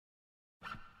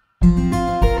Hello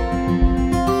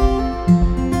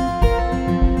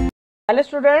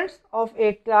students of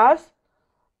 8th class,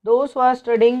 those who are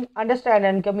studying Understand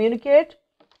and Communicate,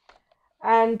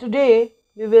 and today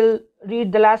we will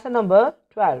read the lesson number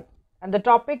 12 and the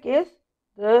topic is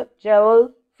the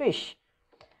jewel fish.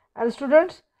 And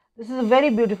students, this is a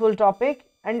very beautiful topic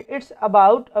and it's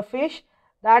about a fish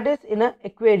that is in an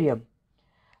aquarium.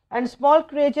 And small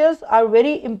creatures are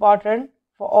very important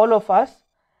for all of us,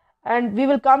 and we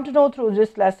will come to know through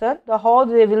this lesson how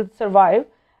they will survive,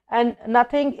 and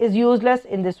nothing is useless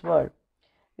in this world.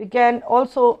 We can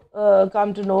also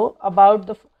come to know about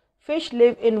the fish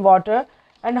live in water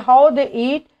and how they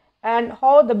eat and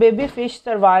how the baby fish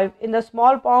survive in the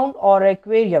small pond or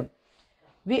aquarium.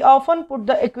 We often put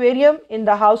the aquarium in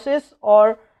the houses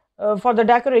or for the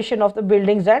decoration of the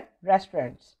buildings and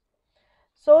restaurants.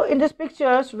 So in this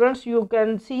picture, students, you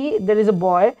can see there is a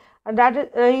boy, and that is,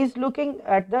 he is looking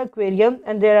at the aquarium,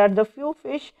 and there are the few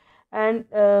fish and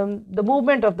the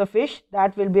movement of the fish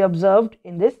that will be observed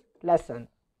in this lesson.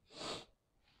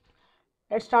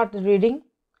 Let's start the reading.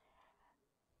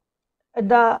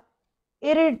 The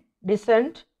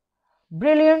iridescent,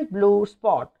 brilliant blue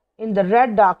spot in the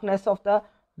red darkness of the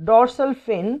dorsal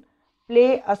fin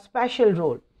play a special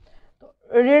role.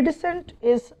 Iridescent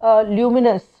is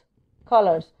luminous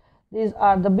colors. These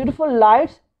are the beautiful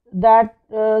lights that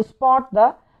spot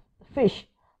the fish.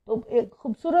 तो एक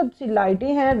खूबसूरत सी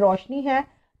लाइटें हैं, रोशनी है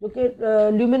जो कि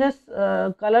luminous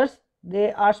colors,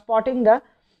 they are spotting the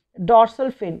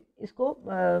dorsal fin. इसको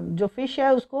जो fish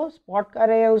है उसको spot कर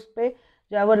रहे हैं, उस पे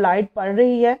जो है वो light पड़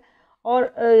रही है,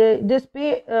 और this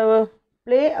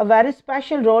play a very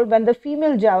special role when the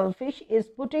female jellyfish is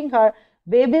putting her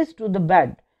babies to the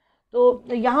bed. तो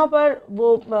यहाँ पर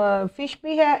वो फिश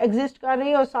भी है, एग्जिस्ट कर रही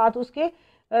है, और साथ उसके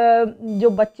जो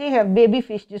बच्चे हैं, बेबी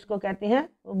फिश जिसको कहते हैं,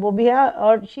 वो भी है,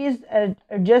 और she is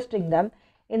adjusting them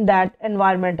in that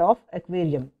environment of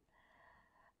aquarium.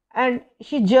 And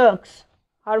she jerks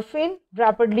her fin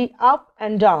rapidly up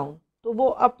and down. तो वो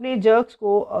अपने जर्क्स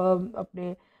को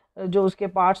अपने जो उसके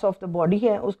पार्ट्स ऑफ द बॉडी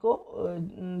हैं उसको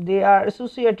they are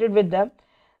associated with them,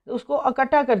 उसको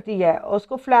इकट्ठा करती है,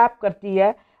 उसको फ्लैप करती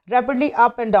है rapidly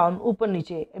up and down, ऊपर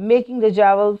नीचे, making the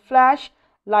jewel flash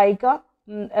like a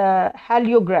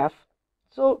heliograph.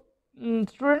 So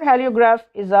student, heliograph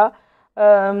is a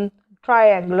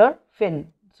triangular fin,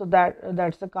 so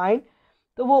that's the kind.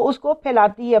 तो वो उसको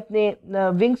फैलाती है अपने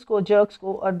विंग्स को, जर्क्स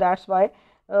को, और that's why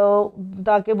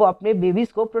ताकि वो अपने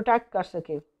बेबीज को प्रोटेक्ट कर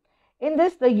सके. In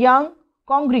this the young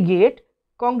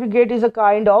congregate is a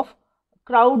kind of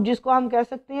crowd जिसको हम कह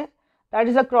सकते हैं, that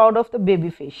is a crowd of the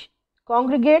baby fish.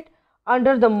 Congregate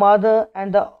under the mother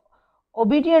and the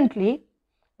obediently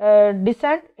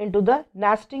descend into the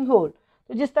nesting hole.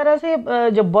 तो जिस तरह से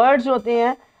जो birds होते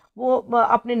हैं वो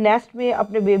अपने nest में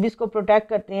अपने babies को protect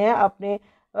करते हैं अपने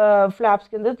flaps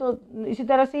के अंदर, तो इसी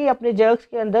तरह से ही अपने jerks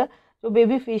के अंदर जो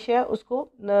baby fish है उसको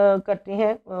करते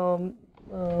हैं,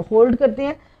 hold करते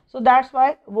हैं. So that's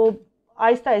why वो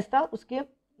आहिस्ता आहिस्ता उसके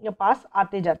पास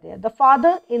आते जाते हैं. The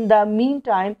father in the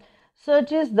meantime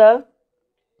searches the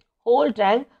whole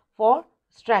tank for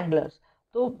stranglers.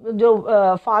 तो जो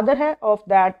फादर है ऑफ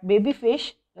दैट बेबी फिश,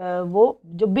 वो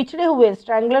जो बिछड़े हुए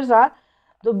स्ट्रैंगलर्स आर,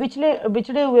 जो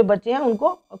बिछड़े हुए बच्चे हैं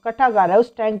उनको इकट्ठा कर रहा है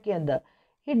उस टैंक के अंदर.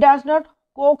 He does not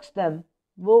Cokes them,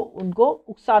 वो उनको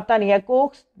उकसाता नहीं है.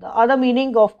 Cokes, the other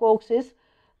meaning of Cokes is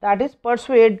that is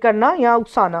persuade करना या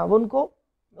उकसाना, वो उनको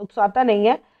उकसाता नहीं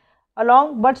है.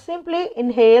 Along but simply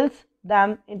inhales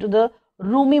them into the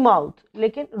Rumi mouth.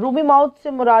 लेकिन रूमी माउथ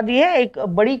से मुराद ये है एक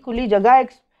बड़ी खुली जगह,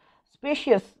 एक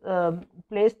spacious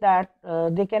place that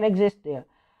they can exist there.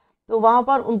 तो वहाँ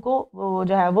पर उनको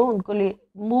जो है वो उनको लिए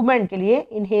मूवमेंट के लिए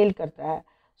इनहेल करता है.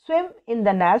 स्विम इन द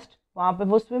नेस्ट, वहाँ पे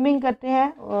वो स्विमिंग करते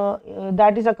हैं,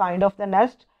 that is a kind of the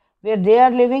nest where they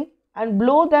are living. And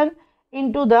blow them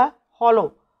into the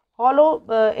hollow. Hollow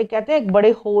एक कहते हैं एक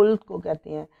बड़े होल को कहते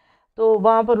हैं, तो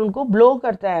वहाँ पर उनको ब्लो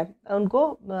करता है, उनको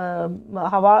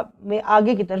हवा में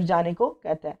आगे की तरफ जाने को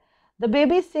कहता है. The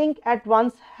baby sink eight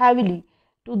once heavily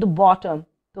to the bottom.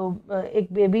 तो एक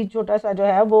बेबी छोटा सा जो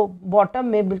है वो बॉटम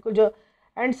में बिल्कुल जो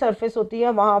एंड सरफेस होती है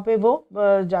वहाँ पे वो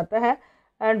जाता है,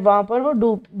 एंड वहाँ पर वो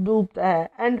डूबता है.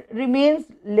 एंड रिमेन्स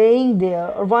लेइंग देयर,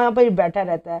 और वहाँ पर बैठा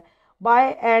रहता है. Bye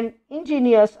N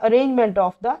Angénieux arrangement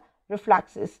of the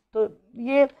reflexes. तो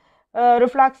ये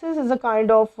reflexes is a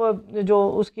kind of जो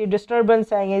उसकी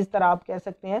डिस्टर्बेंस है, या इस तरह आप कह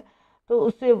सकते हैं, तो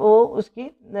उससे वो उसकी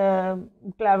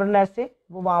क्लेवरनेस से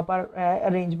वो वहाँ पर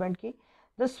अरेंजमेंट की.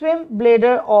 The swim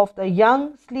bladder of the young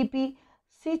sleepy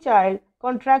C child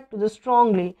contract to the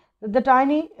strongly the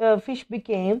tiny fish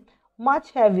became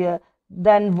much heavier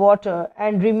than water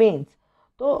and remains.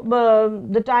 तो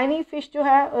द टाइनी फिश जो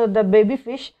है, the baby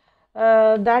fish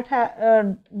that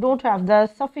don't have the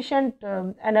sufficient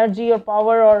energy और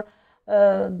power, और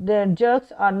the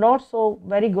jerks are not so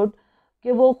very good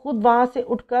कि वो खुद वहाँ से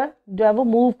उठकर जो है वो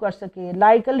मूव कर सके।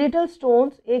 लाइक अ लिटिल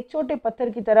स्टोन्स, एक छोटे पत्थर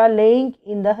की तरह, लेइंग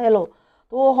इन द हेलो,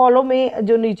 तो वो हॉलो में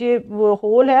जो नीचे वो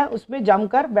होल है उसमें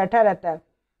जमकर बैठा रहता है।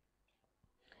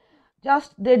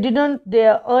 Just they didn't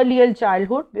their earlier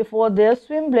childhood before their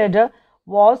swim bladder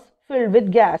was filled with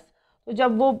gas. तो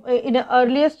जब वो इन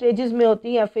अर्लियर स्टेजेस में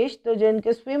होती हैं फिश, तो जो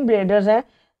इनके स्विम ब्लेडर्स हैं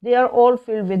they are all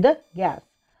filled with the gas.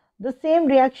 The same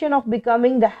reaction of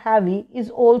becoming the heavy is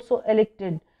also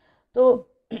elected. तो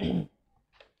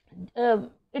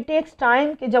इट टेक्स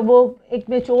टाइम कि जब वो एक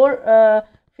मेच्योर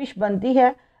फिश बनती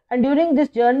है, and during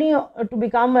this journey to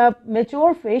become a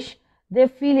mature fish their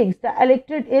feelings, the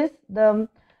elected is the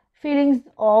feelings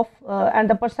of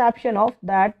and the perception of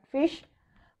that fish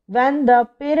when the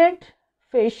parent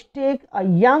fish take a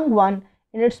young one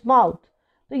in its mouth.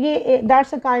 तो ये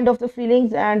that's a kind of the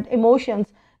feelings and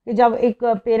emotions कि जब एक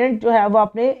parent जो है वो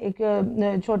अपने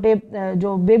एक छोटे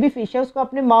जो बेबी फिश है उसको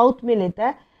अपने माउथ में लेता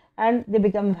है and they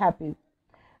become happy.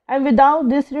 And without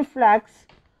this reflex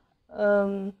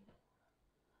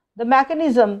the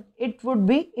mechanism, it would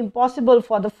be impossible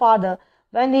for the father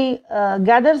when he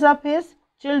gathers up his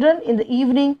children in the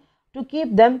evening to keep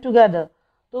them together.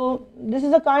 So this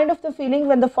is a kind of the feeling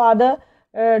when the father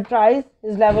tries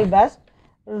his level best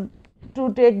to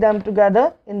take them together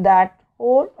in that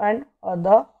hole and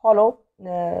the hollow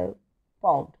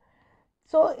pond.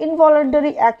 So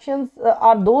involuntary actions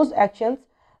are those actions,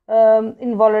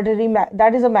 involuntary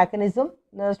that is a mechanism.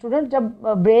 Student,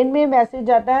 जब brain में message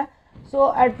आता है,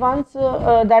 so at once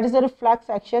that is a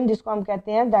reflex action जिसको हम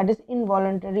कहते हैं, that is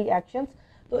involuntary actions.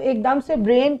 तो एकदम से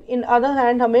brain in other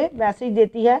hand हमें message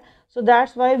देती है, so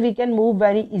that's why we can move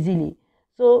very easily.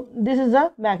 So this is a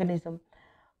mechanism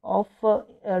of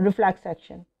reflex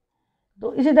action.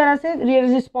 तो इसी तरह से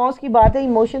रियल रिस्पॉन्स की बात है,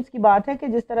 इमोशंस की बात है कि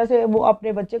जिस तरह से वो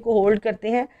अपने बच्चे को होल्ड करते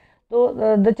हैं, तो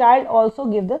the child also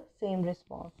give the same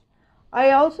response.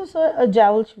 I also saw a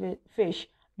जेवल fish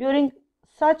during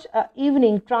such a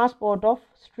evening transport of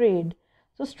strayed.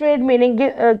 तो स्ट्रेड मीनिंग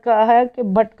का है कि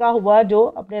भटका हुआ जो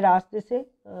अपने रास्ते से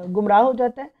गुमराह हो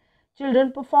जाता है. Children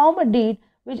perform a deed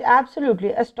which absolutely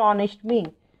astonished मी.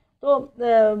 तो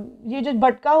ये जो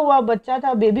भटका हुआ बच्चा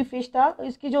था, बेबी फिश था,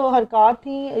 इसकी जो हरकत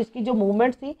थी, इसकी जो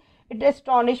मूवमेंट थी, इट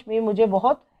एस्टॉनिश मी, मुझे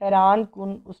बहुत हैरान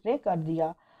कुन उसने कर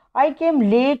दिया. आई came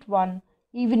let one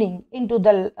evening into the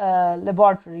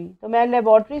laboratory. तो मैं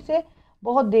लेबॉर्ट्री से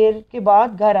बहुत देर के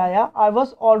बाद घर आया. I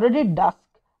was already dusk.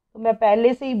 तो मैं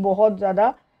पहले से ही बहुत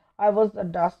ज़्यादा I was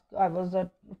dusk, I was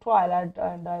Twilight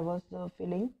and I was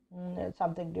feeling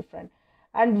something different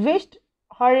and wished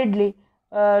hurriedly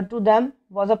to them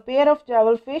was a pair of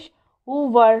javelfish who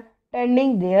were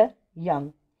tending their young.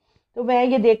 तो मैं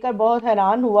ये देखकर बहुत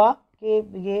हैरान हुआ कि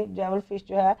ये जेवलफिश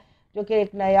जो है, जो कि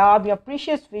एक नायाब या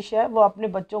प्रीशियस फिश है, वो अपने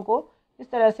बच्चों को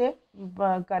इस तरह से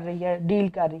कर रही है, डील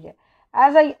कर रही है.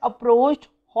 As I approached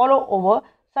hollow over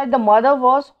such the mother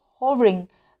was hovering.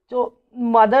 जो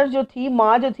मदर जो थी,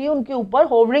 माँ जो थी, उनके ऊपर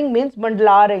होवरिंग मीन्स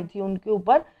मंडला रही थी, उनके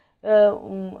ऊपर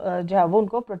जो है वो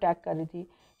उनको प्रोटेक्ट कर रही थी.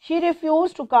 She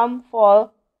refused to come for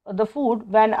the food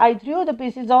when I threw the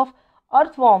pieces of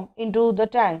earthworm into the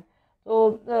tank. तो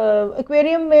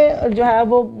एक्वेरियम में जो है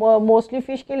वो मोस्टली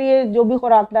फ़िश के लिए जो भी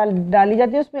खुराक डाली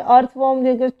जाती है उसमें अर्थवॉर्म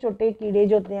जैसे छोटे कीड़े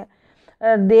जो होते हैं,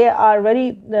 they are very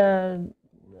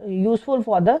useful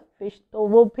for the fish. तो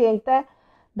वो फेंकता है.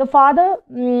 The father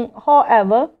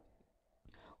however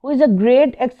who is a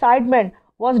great excitement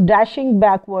was dashing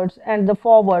backwards and the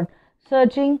forward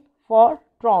searching for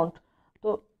trout.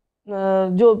 तो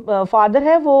जो फादर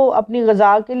है वो अपनी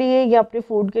गज़ा के लिए या अपने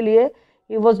फूड के लिए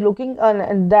he was looking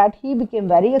and that he became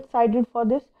very excited for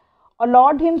this.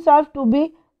 Allowed himself to be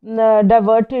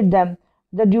diverted them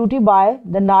the duty by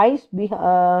the nice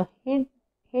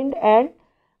hind and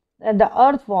the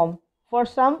earthworm. For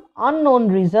some unknown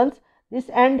reasons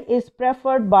this end is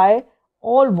preferred by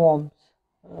all worms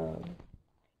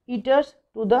eaters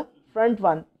to the front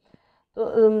one.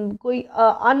 तो कोई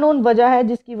unknown वजह है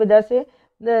जिसकी वजह से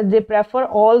they prefer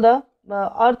all the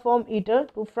earthworm eater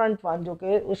to front one, जो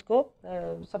कि उसको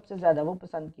सबसे ज़्यादा वो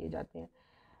पसंद किए जाते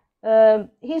हैं.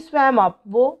 ही स्वैम अप,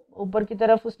 वो ऊपर की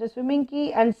तरफ उसने स्विमिंग की.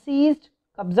 एंड सीज्ड,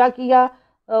 कब्जा किया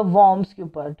वॉर्म्स के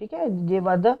ऊपर. ठीक है, ये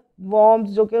वर द वॉर्म्स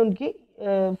जो कि उनकी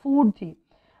फूड थी.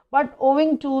 But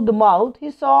owing to the mouth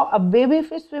he saw a baby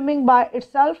fish swimming by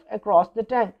itself across the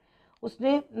tank.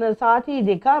 उसने साथ ही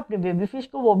देखा अपने बेबी फिश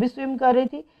को, वो भी स्विम कर रही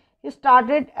थी. ही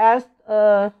स्टार्टेड एज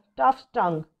टफ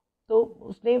टंग. तो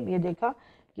उसने ये देखा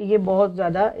कि ये बहुत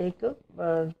ज़्यादा एक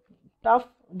टफ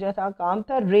जो था काम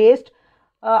था, raced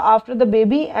after the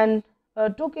baby and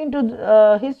took into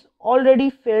his already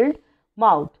filled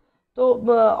mouth. तो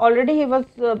already he was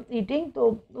eating,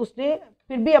 तो उसने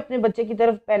फिर भी अपने बच्चे की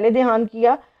तरफ पहले ध्यान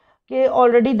किया कि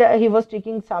already he was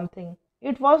taking something.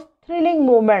 It was thrilling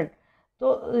moment.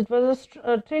 तो it was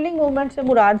a thrilling moment से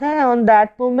मुराद है on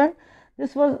that moment.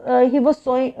 This was he was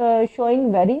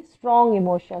showing very strong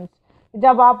emotions.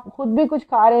 जब आप खुद भी कुछ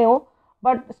खा रहे हो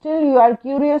but still you are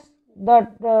curious that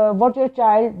what your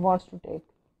child wants to take.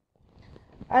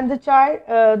 And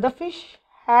the fish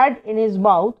had in his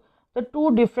mouth the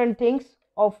two different things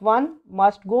of one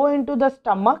must go into the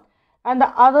stomach and the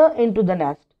other into the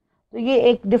nest. तो ये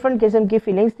एक different किस्म की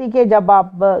feelings थी कि जब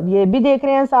आप ये भी देख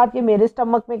रहे हैं साथ कि मेरे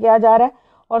स्टमक में क्या जा रहा है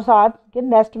और साथ के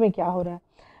नेस्ट में क्या हो रहा है.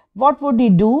 What would he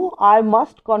do? I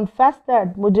must confess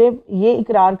that मुझे ये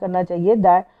इकरार करना चाहिए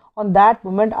that on that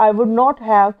moment I would not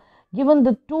have given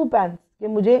the 2 pence कि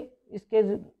मुझे इसके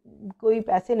कोई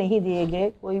पैसे नहीं दिए गए,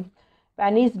 कोई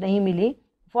pennies नहीं मिली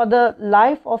for the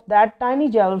life of that tiny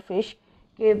jellyfish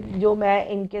कि जो मैं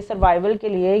इनके सर्वाइवल के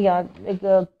लिए या एक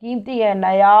कीमती है,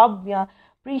 नायाब या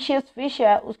प्रीशियस फिश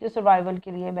है, उसके सर्वाइवल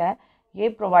के लिए मैं ये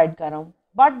प्रोवाइड कर रहा हूँ.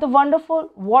 But the wonderful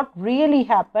what really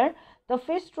happened, the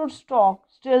fish stood stock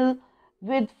still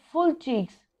with full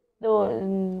cheeks. तो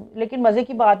लेकिन मज़े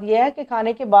की बात यह है कि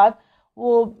खाने के बाद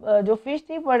वो जो फिश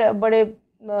थी बड़े बड़े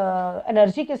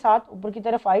एनर्जी के साथ ऊपर की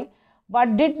तरफ आई, बट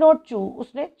डिड नॉट चू,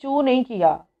 उसने चू नहीं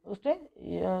किया उसने.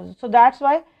 So that's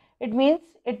why it means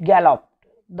it गैलॉप्ड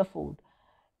the food.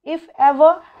 If ever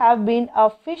have been a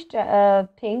fish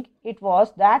thing, it was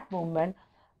that moment.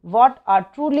 What a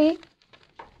truly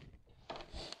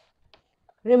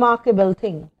remarkable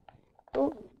thing. So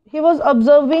he was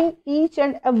observing each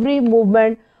and every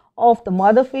movement of the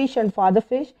mother fish and father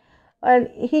fish, and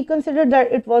he considered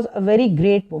that it was a very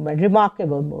great moment,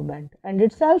 remarkable moment, and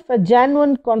itself a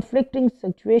genuine conflicting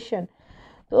situation.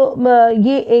 तो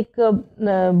ये एक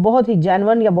बहुत ही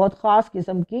genuine या बहुत ख़ास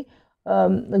किस्म की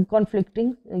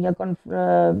conflicting या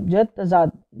जो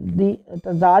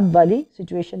तजाद वाली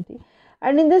सिचुएशन थी.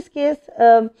 And in this case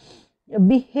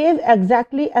behave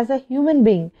exactly as a human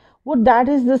being would, that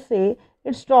is to say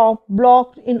it stop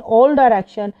blocked in all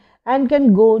direction and can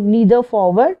go neither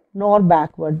forward nor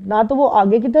backward. ना तो वो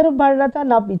आगे की तरफ बढ़ रहा था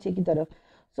ना पीछे की तरफ.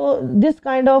 So this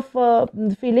kind of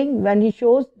feeling when he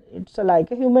shows, it's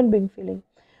like a human being feeling.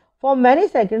 For many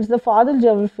seconds the father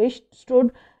jellyfish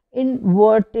stood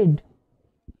inverted.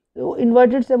 तो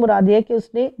इन्वर्टेड से मुराद है कि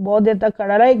उसने बहुत देर तक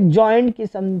खड़ा रहा, एक जॉइंट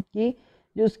किस्म की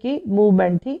जो उसकी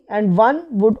मूवमेंट थी. And one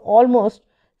would almost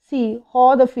see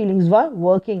how the feelings were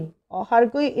working, और हर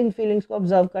कोई इन फीलिंग्स को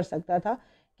ऑब्जर्व कर सकता था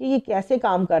कि ये कैसे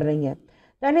काम कर रही हैं.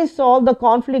 Then he solve the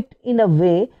conflict in a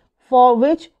way for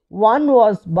which one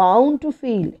was bound to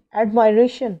feel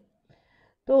admiration.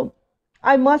 तो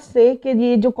आई मस्ट से कि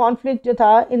ये जो कॉन्फ्लिक्ट जो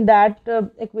था in that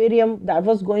aquarium that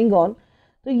was going on,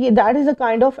 तो ये that is a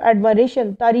kind of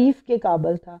admiration, तारीफ़ के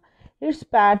काबिल था. इट्स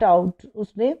स्पैट आउट,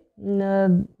 उसने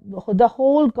the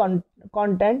whole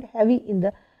content heavy in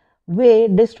the way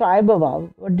describe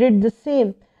about did the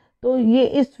same. तो ये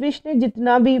इस फिश ने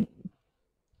जितना भी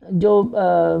जो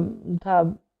था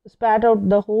स्पैट out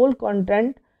the whole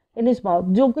content in his mouth,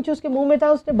 जो कुछ उसके मुंह में था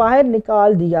उसने बाहर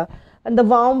निकाल दिया. And the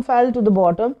warm fail to the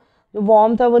bottom, जो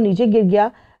वार्म था वो नीचे गिर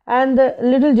गया. And the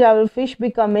little जेवलफिश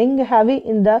becoming heavy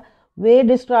in the way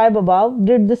described above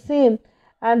did the same,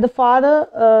 and the father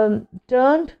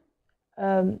turned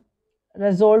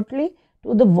resolutely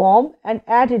to the worm and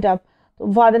ate it up.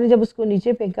 तो father ने जब उसको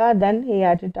नीचे फेंका, then he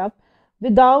ate it up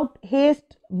without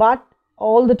haste but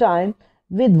all the time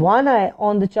with one eye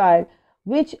on the child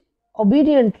which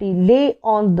obediently lay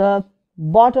on the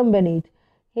bottom beneath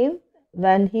him.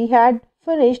 When he had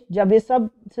finished, जब ये सब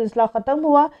सिलसिला ख़त्म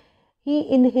हुआ, he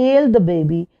inhaled the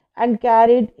baby and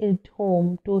carried it home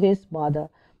to his mother.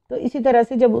 तो इसी तरह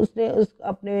से जब उसने उस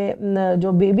अपने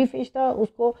जो बेबी फिश था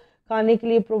उसको खाने के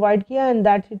लिए प्रोवाइड किया, and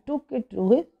that he took it to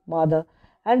his mother.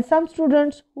 And some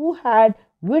students who had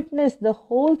witnessed the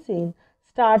whole scene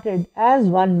started as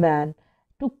one man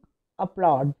to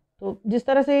applaud. तो जिस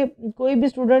तरह से कोई भी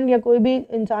स्टूडेंट या कोई भी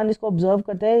इंसान इसको ऑब्जर्व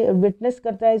करता है, विटनेस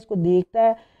करता है, इसको देखता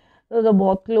है तो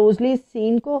बहुत क्लोजली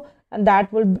सीन को, and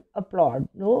that will applaud,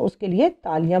 no, उसके लिए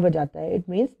तालियां बजाता है. It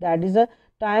means that is a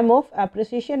time of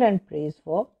appreciation and praise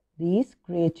for these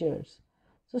creatures.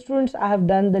 So students, I have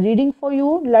done the reading for you.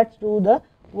 Let's do the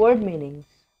word meanings.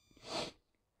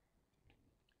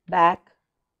 Back,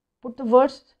 put the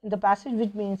words in the passage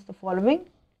which means the following.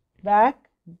 Back,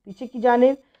 पीछे की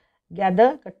जानिब.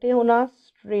 Gather, इकट्ठे होना.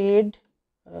 Strayed,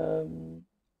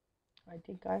 I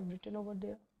think I have written over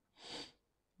there.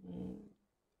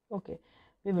 Okay,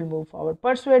 we will move forward.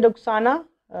 Persuade, उकसाना,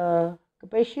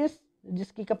 कैपेशियस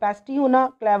जिसकी capacity होना,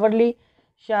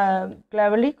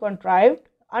 cleverly contrived,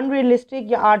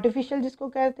 unrealistic या artificial जिसको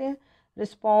कहते हैं,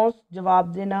 रिस्पॉन्स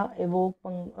जवाब देना, एवोक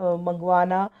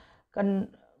मंगवाना,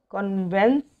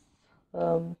 कन्वेंस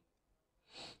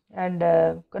एंड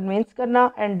कन्विंस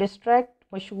करना, एंड डिस्ट्रैक्ट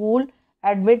मशगूल,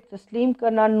 एडमिट तस्लीम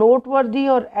करना, नोटवर्दी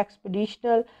और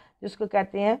एक्सपीडिशनल जिसको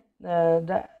कहते हैं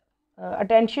द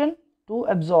अटेंशन टू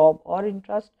एब्जॉर्ब और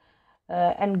इंटरेस्ट,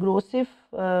 एनग्रोसिव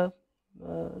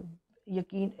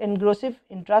यकीन एनग्रोसिव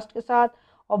इंटरेस्ट के साथ,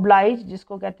 ऑब्लाइज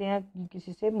जिसको कहते हैं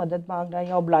किसी से मदद मांगना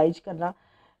या ऑब्लाइज करना,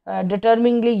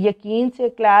 डिटर्मिंगली यकीन से,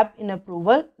 क्लैप इन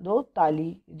अप्रूवल दो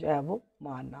ताली जो है वो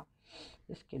मारना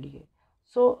इसके लिए.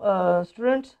 So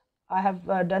students, I have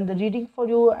done the reading for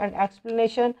you and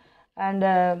explanation, and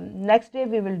next day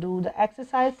we will do the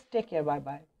exercise. Take care. Bye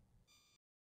bye.